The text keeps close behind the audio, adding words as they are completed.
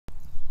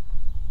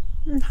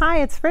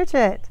Hi, it's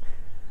Bridgette.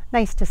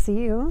 Nice to see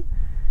you.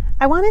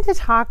 I wanted to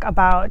talk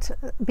about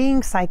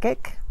being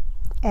psychic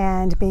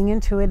and being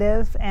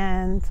intuitive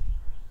and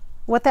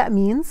what that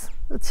means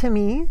to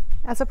me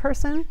as a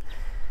person.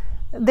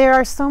 There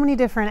are so many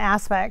different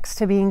aspects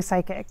to being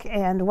psychic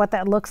and what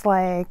that looks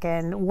like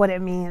and what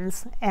it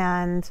means.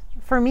 And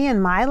for me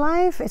in my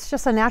life, it's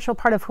just a natural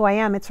part of who I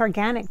am. It's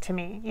organic to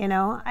me. You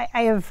know,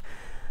 I have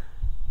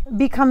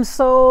become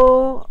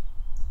so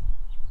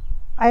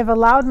I've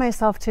allowed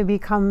myself to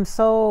become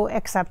so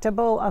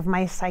acceptable of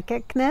my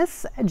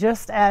psychicness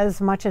just as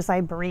much as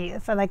I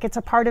breathe. Like, it's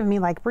a part of me,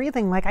 like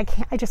breathing. Like,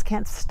 I just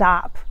can't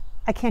stop.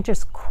 I can't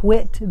just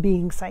quit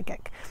being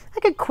psychic.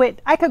 I could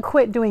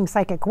quit doing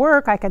psychic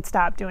work. I could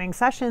stop doing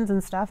sessions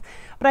and stuff,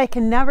 but I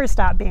can never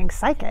stop being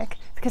psychic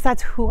because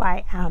that's who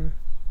I am.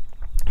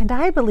 And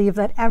I believe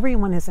that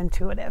everyone is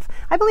intuitive.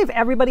 I believe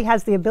everybody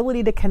has the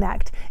ability to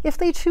connect, if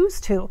they choose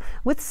to,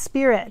 with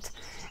spirit.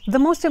 The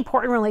most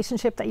important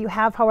relationship that you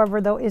have, however,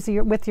 though, is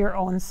with your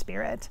own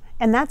spirit.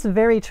 And that's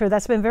very true.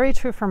 That's been very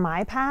true for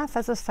my path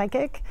as a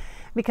psychic,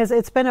 because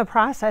it's been a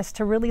process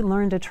to really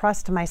learn to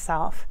trust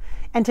myself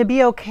and to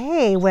be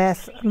okay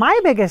with my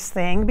biggest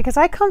thing, because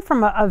I come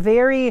from a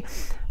very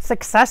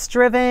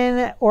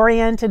success-driven,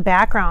 oriented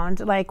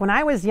background. Like, when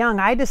I was young,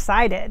 I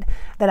decided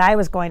that I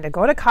was going to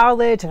go to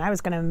college and I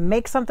was going to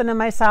make something of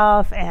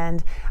myself.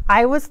 And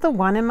I was the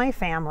one in my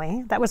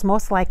family that was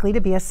most likely to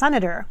be a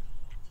senator.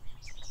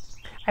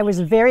 I was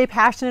very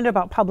passionate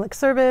about public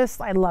service.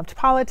 I loved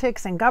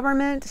politics and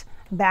government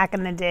back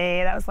in the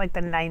day. That was like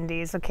the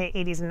 90s, okay,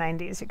 80s and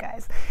 90s, you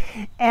guys.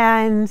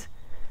 And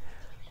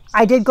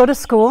I did go to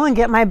school and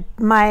get a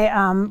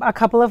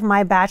couple of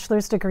my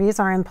bachelor's degrees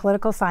are in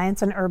political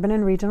science and urban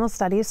and regional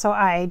studies. So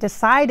I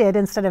decided,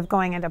 instead of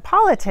going into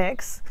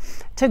politics,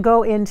 to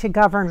go into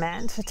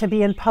government, to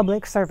be in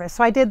public service.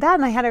 So I did that,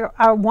 and I had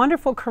a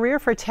wonderful career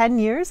for 10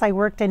 years. I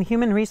worked in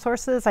human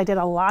resources. I did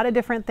a lot of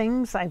different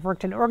things. I've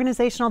worked in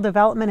organizational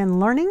development and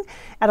learning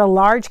at a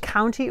large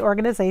county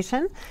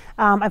organization.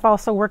 I've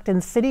also worked in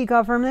city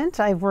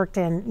government. I've worked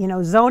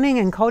in, zoning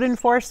and code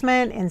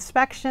enforcement,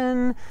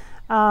 inspection,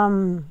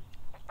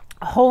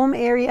 home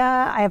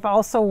area. I've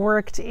also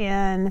worked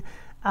in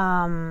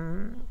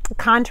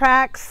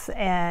contracts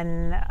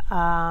and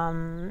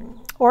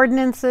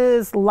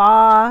ordinances,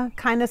 law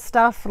kind of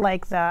stuff,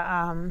 like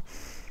the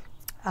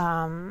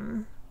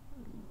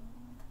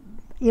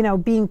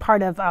being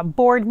part of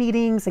board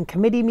meetings and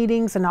committee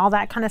meetings and all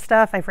that kind of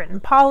stuff. I've written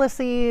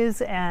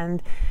policies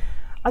and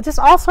just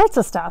all sorts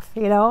of stuff,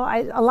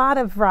 a lot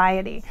of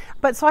variety.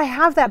 But so I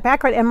have that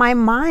background, and my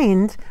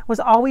mind was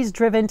always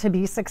driven to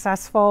be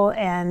successful.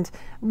 And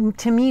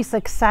to me,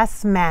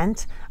 success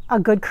meant a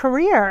good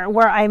career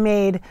where I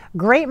made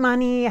great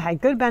money, had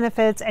good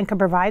benefits, and could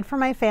provide for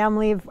my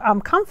family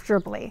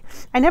comfortably.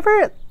 I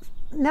never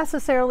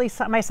necessarily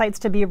set my sights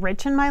to be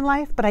rich in my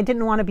life, but I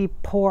didn't want to be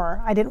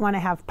poor. I didn't want to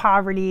have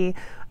poverty.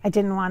 I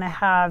didn't want to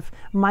have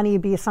money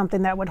be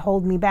something that would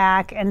hold me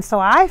back. And so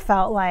I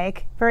felt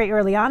like very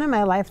early on in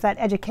my life that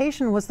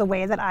education was the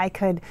way that I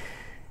could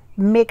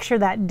make sure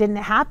that didn't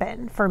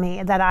happen for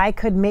me, that I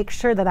could make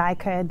sure that I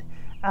could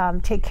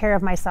take care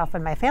of myself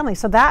and my family.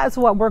 So that is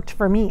what worked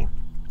for me.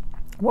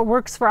 What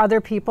works for other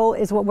people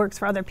is what works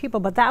for other people.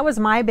 But that was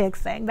my big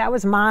thing. That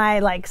was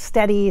my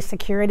steady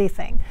security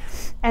thing.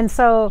 And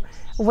so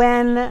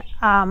when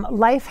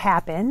life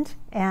happened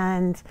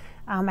and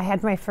I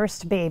had my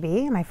first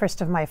baby, my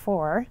first of my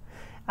four,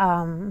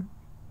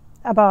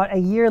 about a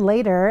year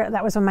later,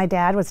 that was when my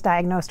dad was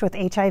diagnosed with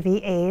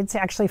HIV/AIDS,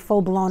 actually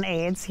full-blown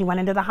AIDS. He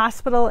went into the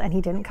hospital and he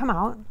didn't come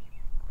out.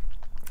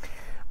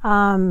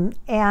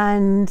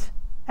 And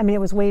I mean, it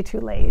was way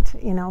too late,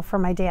 for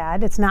my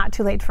dad. It's not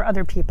too late for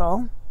other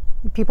people.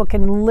 People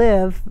can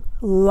live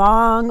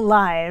long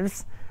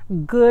lives,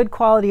 good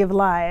quality of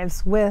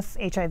lives with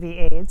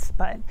HIV/AIDS,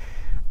 but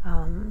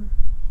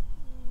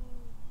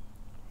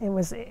it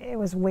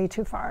was way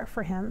too far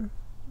for him.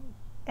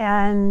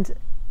 And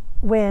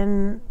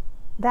when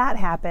that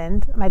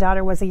happened, my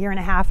daughter was 1.5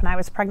 years, and I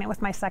was pregnant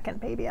with my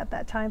second baby at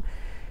that time.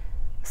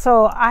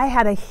 So I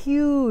had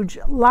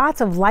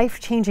lots of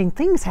life-changing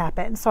things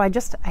happen. So I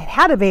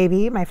had a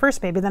baby, my first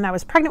baby, then I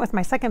was pregnant with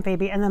my second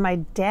baby, and then my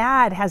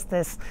dad has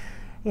this,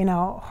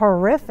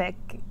 horrific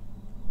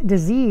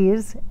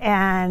disease,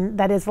 and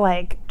that is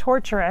like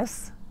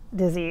torturous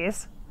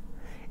disease.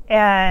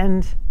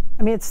 And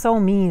I mean, it's so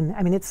mean.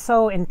 I mean, it's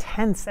so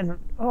intense, and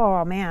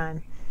oh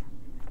man,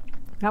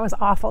 that was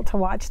awful to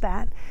watch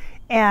that.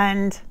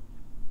 And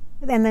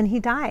then he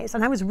dies,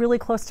 and I was really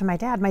close to my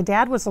dad. My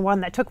dad was the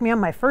one that took me on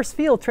my first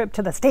field trip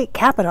to the state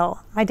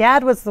capitol. My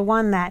dad was the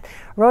one that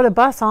rode a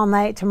bus all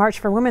night to march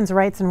for women's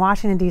rights in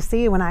Washington,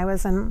 D.C. when I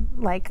was in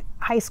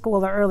high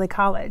school or early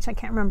college. I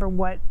can't remember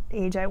what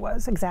age I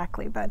was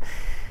exactly, but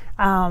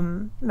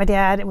my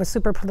dad was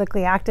super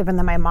politically active, and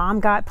then my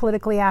mom got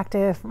politically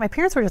active. My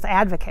parents were just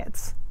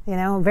advocates,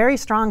 very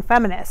strong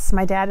feminists,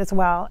 my dad as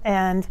well.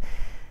 And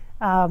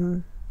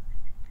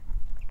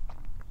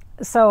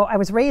so I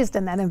was raised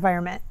in that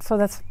environment. So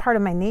that's part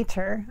of my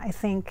nature, I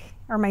think,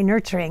 or my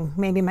nurturing,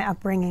 maybe my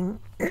upbringing.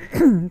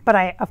 But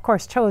I, of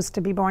course, chose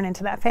to be born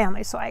into that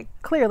family. So I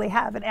clearly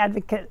have an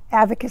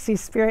advocacy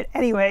spirit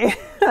anyway,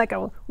 like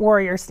a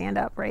warrior stand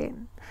up, right?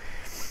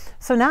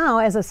 So now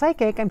as a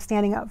psychic, I'm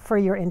standing up for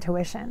your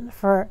intuition,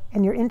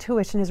 and your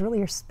intuition is really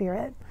your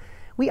spirit.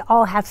 We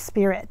all have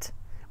spirit.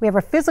 We have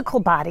our physical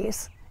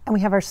bodies and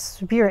we have our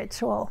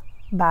spiritual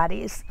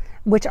bodies,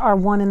 which are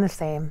one and the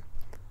same.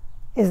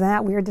 Isn't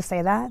that weird to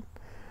say that?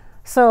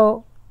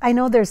 So I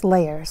know there's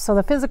layers. So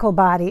the physical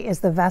body is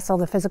the vessel,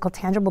 the physical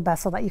tangible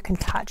vessel that you can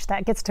touch,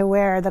 that gets to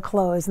wear the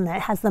clothes and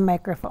that has the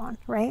microphone,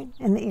 right?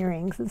 And the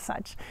earrings and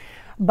such.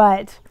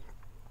 But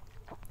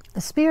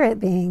the spirit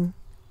being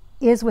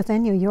is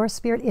within you. Your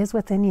spirit is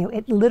within you.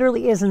 It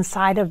literally is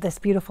inside of this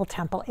beautiful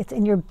temple. It's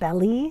in your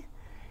belly.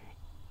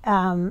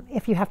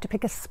 If you have to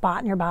pick a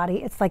spot in your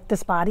body, it's like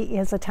this body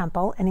is a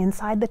temple, and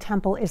inside the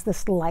temple is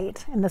this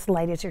light, and this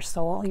light is your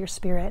soul, your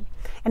spirit.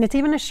 And it's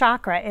even a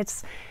chakra.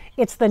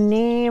 It's the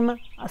name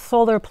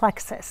solar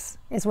plexus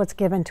is what's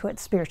given to it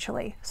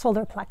spiritually.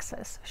 Solar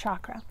plexus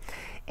chakra.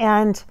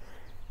 And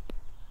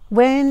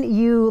when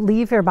you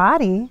leave your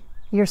body,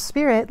 your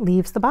spirit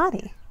leaves the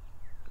body.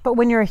 But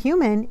when you're a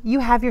human, you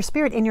have your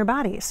spirit in your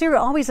body. So you're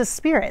always a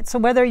spirit. So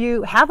whether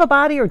you have a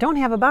body or don't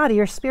have a body,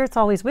 your spirit's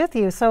always with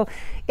you. So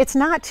it's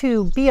not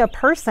to be a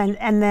person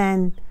and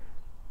then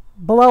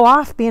blow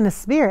off being a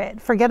spirit.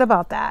 Forget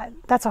about that.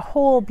 That's a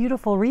whole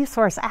beautiful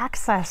resource,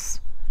 access,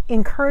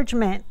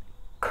 encouragement,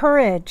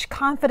 courage,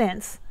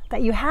 confidence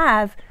that you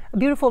have. A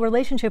beautiful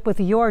relationship with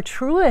your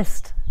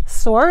truest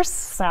source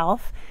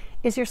self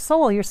is your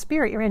soul, your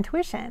spirit, your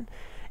intuition.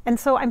 And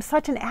so I'm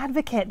such an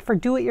advocate for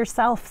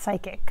do-it-yourself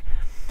psychic.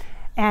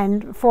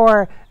 And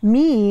for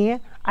me,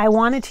 I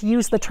wanted to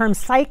use the term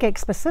psychic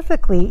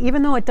specifically,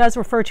 even though it does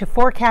refer to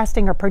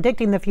forecasting or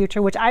predicting the future,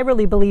 which I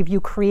really believe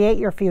you create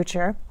your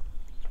future.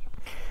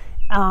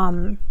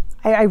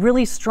 I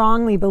really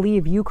strongly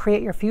believe you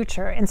create your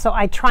future. And so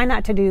I try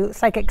not to do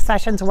psychic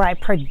sessions where I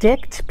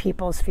predict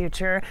people's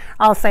future.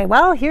 I'll say,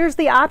 well, here's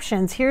the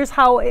options. Here's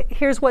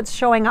what's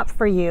showing up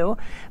for you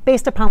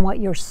based upon what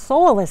your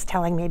soul is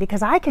telling me,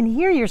 because I can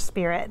hear your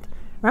spirit.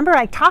 Remember,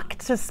 I talk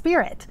to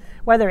spirit,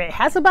 whether it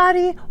has a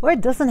body or it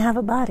doesn't have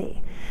a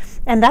body.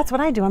 And that's what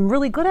I do. I'm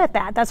really good at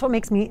that. That's what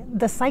makes me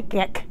the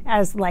psychic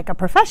as like a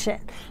profession,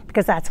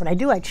 because that's what I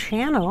do. I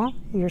channel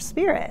your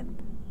spirit,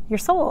 your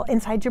soul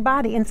inside your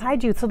body,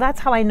 inside you. So that's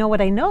how I know what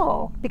I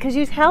know, because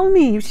you tell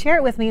me, you share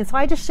it with me. And so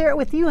I just share it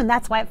with you, and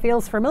that's why it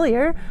feels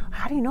familiar.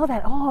 How do you know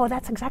that? Oh,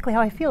 that's exactly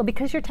how I feel,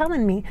 because you're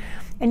telling me.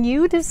 And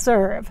you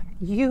deserve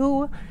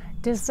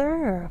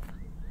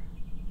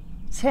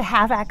to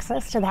have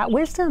access to that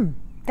wisdom,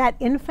 that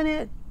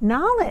infinite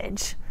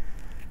knowledge.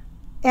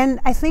 And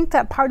I think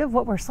that part of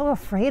what we're so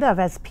afraid of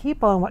as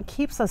people and what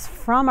keeps us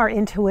from our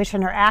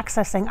intuition or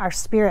accessing our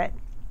spirit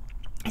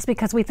is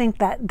because we think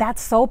that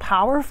that's so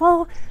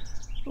powerful,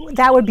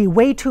 that would be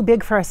way too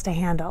big for us to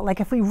handle. Like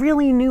if we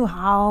really knew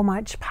how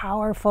much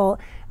powerful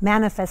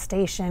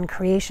manifestation,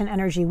 creation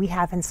energy we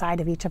have inside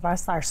of each of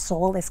us, our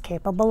soul is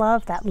capable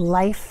of, that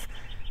life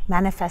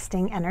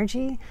manifesting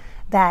energy,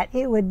 that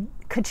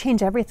could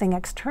change everything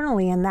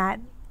externally, and that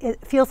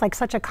it feels like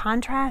such a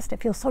contrast.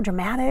 It feels so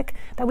dramatic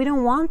that we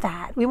don't want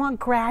that. We want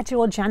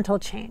gradual, gentle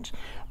change.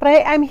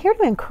 But I'm here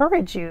to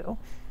encourage you,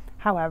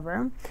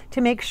 however,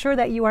 to make sure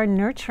that you are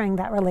nurturing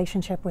that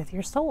relationship with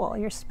your soul,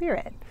 your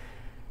spirit,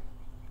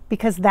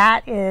 because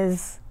that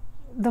is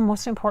the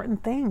most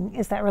important thing,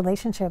 is that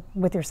relationship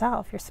with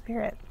yourself, your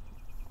spirit.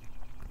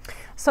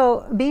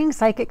 So being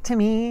psychic to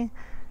me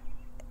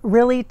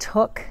really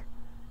took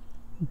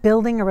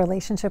building a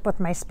relationship with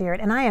my spirit.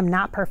 And I am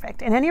not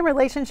perfect. In any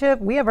relationship,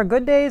 we have our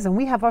good days and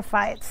we have our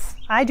fights.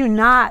 I do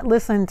not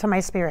listen to my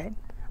spirit.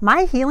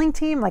 My healing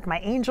team, like my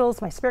angels,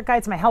 my spirit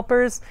guides, my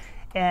helpers,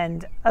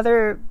 and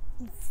other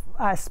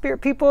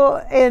spirit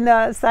people in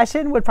a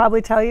session would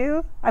probably tell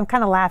you, I'm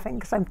kind of laughing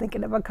because I'm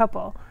thinking of a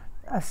couple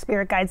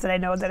spirit guides that I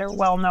know that are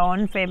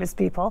well-known, famous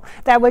people,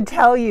 that would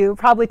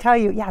probably tell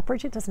you, yeah,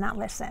 Bridgette does not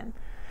listen.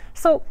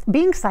 So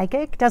being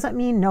psychic doesn't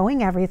mean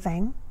knowing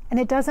everything, and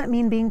it doesn't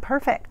mean being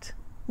perfect.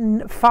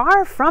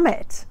 Far from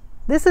it.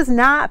 This is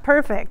not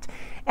perfect.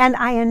 And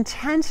I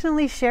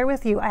intentionally share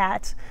with you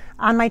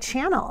on my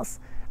channels,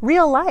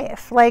 real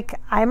life. Like,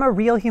 I'm a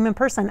real human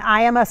person.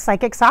 I am a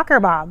psychic soccer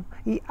mom.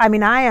 I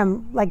mean, I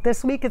am, like,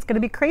 this week it's going to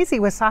be crazy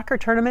with soccer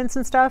tournaments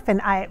and stuff. And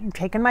I'm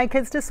taking my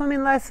kids to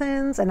swimming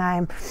lessons, and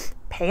I'm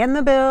paying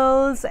the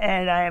bills,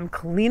 and I'm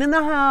cleaning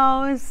the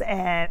house.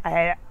 And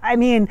I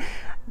mean,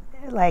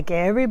 like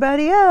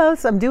everybody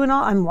else, I'm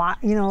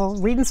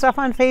reading stuff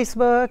on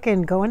Facebook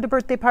and going to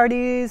birthday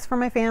parties for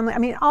my family. I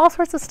mean, all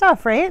sorts of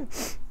stuff,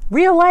 right?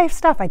 Real life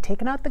stuff. I've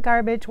taken out the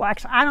garbage. Well,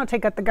 actually, I don't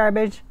take out the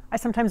garbage. I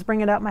sometimes bring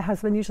it out. My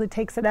husband usually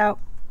takes it out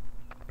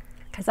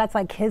because that's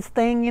like his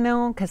thing,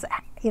 because,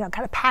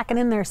 kind of packing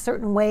in there a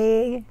certain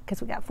way,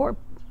 because we got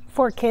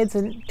four kids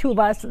and 2 of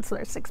us, and so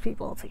there's 6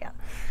 people. So yeah.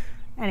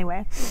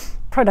 Anyway,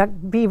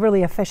 be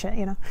really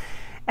efficient,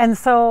 And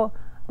so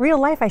real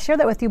life, I share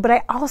that with you, but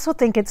I also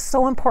think it's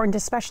so important,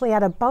 especially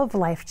at Above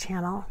Life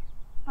channel,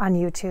 on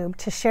YouTube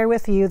to share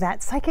with you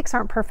that psychics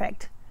aren't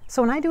perfect.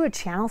 So when I do a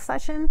channel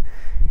session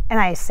and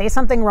I say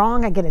something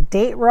wrong, I get a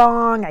date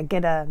wrong, I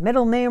get a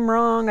middle name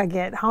wrong, I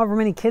get however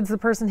many kids the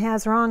person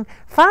has wrong,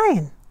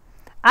 fine.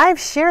 I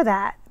share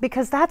that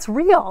because that's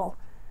real.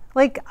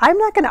 Like, I'm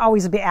not going to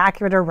always be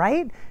accurate or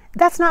right.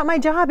 That's not my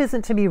job,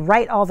 isn't to be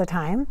right all the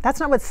time. That's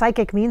not what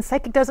psychic means.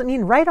 Psychic doesn't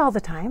mean right all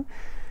the time.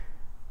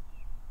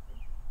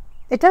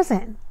 It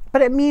doesn't.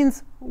 But it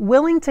means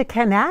willing to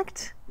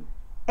connect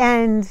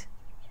and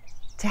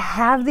to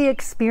have the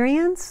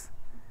experience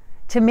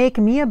to make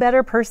me a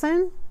better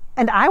person.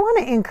 And I want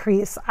to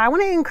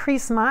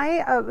increase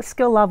my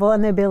skill level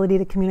and the ability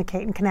to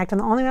communicate and connect.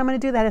 And the only way I'm going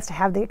to do that is to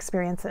have the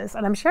experiences.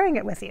 And I'm sharing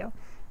it with you.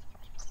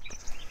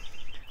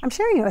 I'm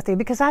sharing it with you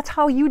because that's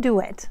how you do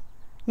it.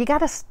 You got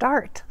to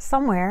start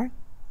somewhere.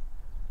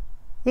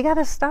 You got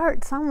to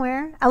start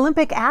somewhere.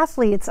 Olympic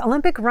athletes,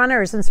 Olympic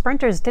runners and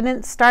sprinters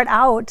didn't start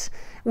out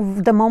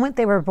the moment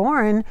they were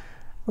born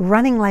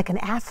running like an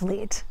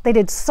athlete. They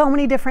did so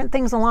many different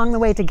things along the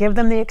way to give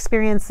them the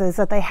experiences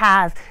that they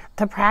have,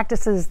 the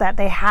practices that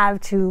they have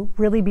to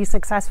really be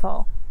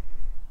successful.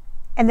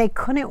 And they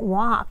couldn't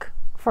walk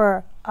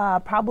for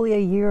probably a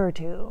year or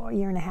two, a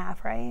year and a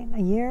half, right?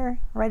 A year,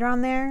 right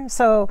around there.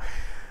 So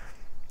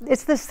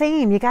it's the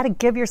same. You got to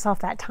give yourself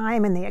that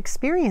time and the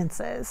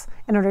experiences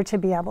in order to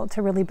be able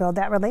to really build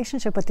that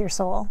relationship with your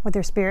soul, with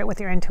your spirit, with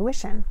your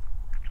intuition.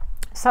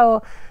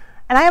 So,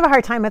 and I have a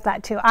hard time with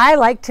that too. I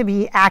like to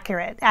be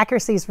accurate.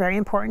 Accuracy is very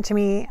important to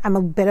me. I'm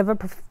a bit of a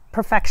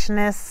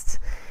perfectionist.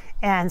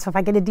 And so if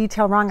I get a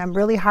detail wrong, I'm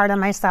really hard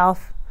on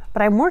myself.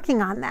 But I'm working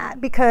on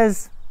that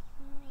because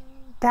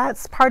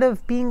that's part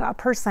of being a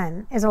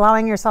person, is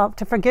allowing yourself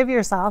to forgive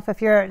yourself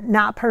if you're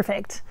not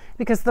perfect.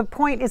 Because the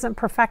point isn't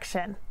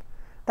perfection.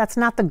 That's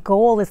not the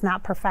goal, is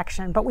not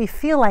perfection, but we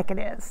feel like it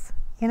is.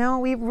 You know,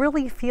 we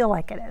really feel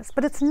like it is,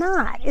 but it's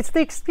not. It's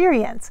the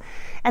experience.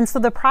 And so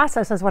the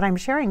process is what I'm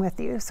sharing with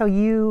you. So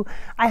you,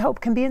 I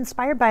hope, can be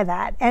inspired by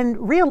that.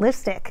 And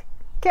realistic.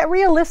 Get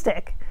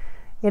realistic.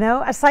 You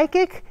know, a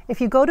psychic,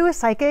 if you go to a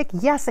psychic,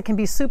 yes, it can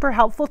be super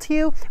helpful to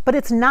you, but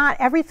it's not,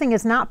 everything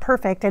is not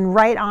perfect and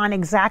right on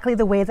exactly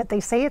the way that they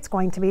say it's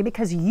going to be,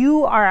 because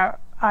you are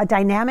a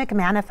dynamic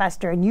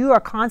manifester and you are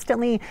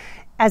constantly,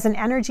 as an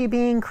energy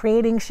being,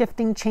 creating,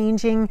 shifting,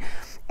 changing,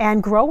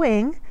 and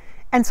growing.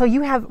 And so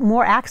you have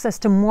more access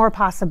to more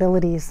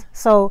possibilities.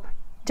 So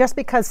just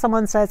because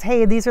someone says,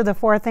 hey, these are the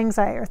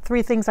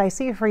 3 things I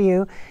see for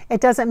you,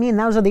 it doesn't mean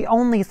those are the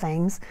only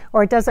things,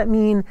 or it doesn't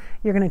mean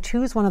you're going to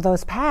choose one of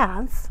those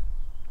paths.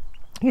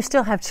 You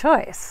still have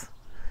choice.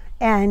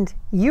 And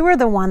you are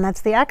the one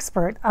that's the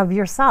expert of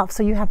yourself.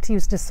 So you have to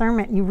use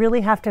discernment. You really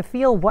have to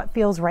feel what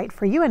feels right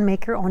for you and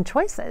make your own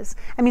choices.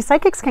 I mean,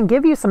 psychics can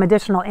give you some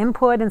additional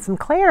input and some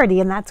clarity,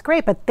 and that's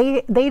great, but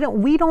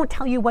we don't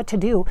tell you what to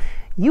do.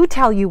 You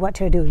tell you what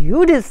to do.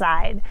 You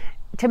decide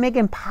to make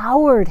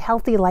empowered,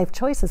 healthy life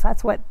choices.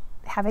 That's what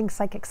having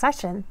psychic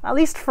session, at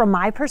least from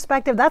my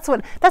perspective, that's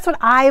what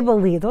I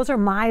believe. Those are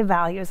my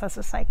values as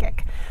a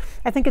psychic.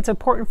 I think it's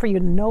important for you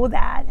to know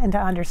that and to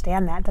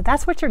understand that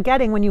that's what you're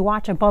getting when you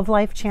watch Above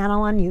Life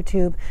channel on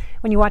YouTube,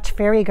 when you watch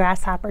Fairy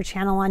Grasshopper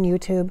channel on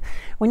YouTube,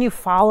 when you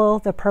follow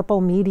the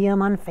Purple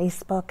Medium on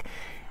Facebook.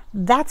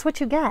 That's what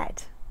you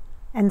get.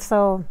 And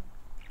so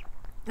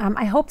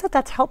I hope that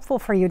that's helpful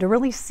for you to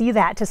really see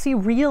that, to see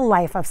real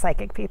life of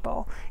psychic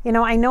people. You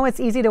know, I know it's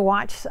easy to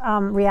watch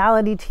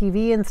reality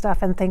TV and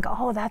stuff and think,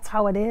 oh, that's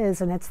how it is.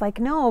 And it's like,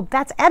 no,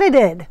 that's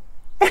edited.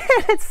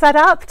 It's set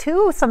up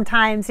too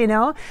sometimes, you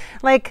know.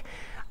 Like,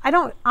 I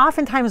don't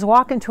oftentimes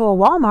walk into a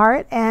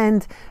Walmart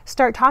and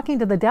start talking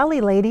to the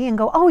deli lady and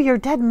go, oh, your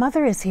dead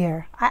mother is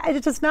here.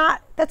 That's just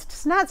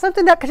not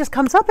something that just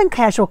comes up in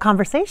casual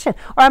conversation.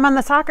 Or I'm on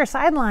the soccer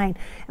sideline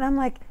and I'm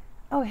like,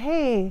 oh,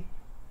 hey,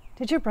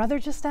 did your brother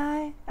just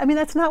die? I mean,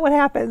 that's not what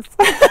happens.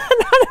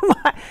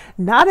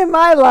 not in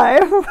my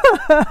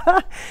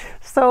life.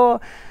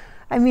 So,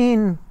 I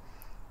mean,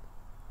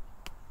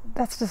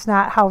 that's just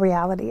not how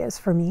reality is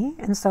for me.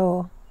 And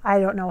so I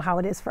don't know how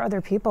it is for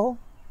other people.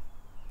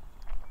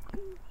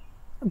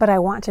 But I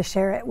want to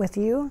share it with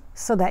you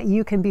so that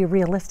you can be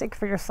realistic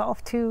for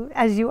yourself too,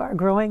 as you are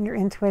growing your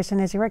intuition,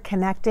 as you are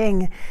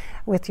connecting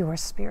with your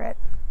spirit.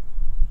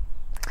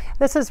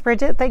 This is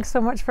Bridget. Thanks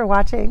so much for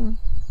watching.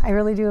 I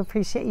really do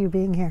appreciate you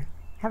being here.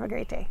 Have a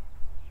great day.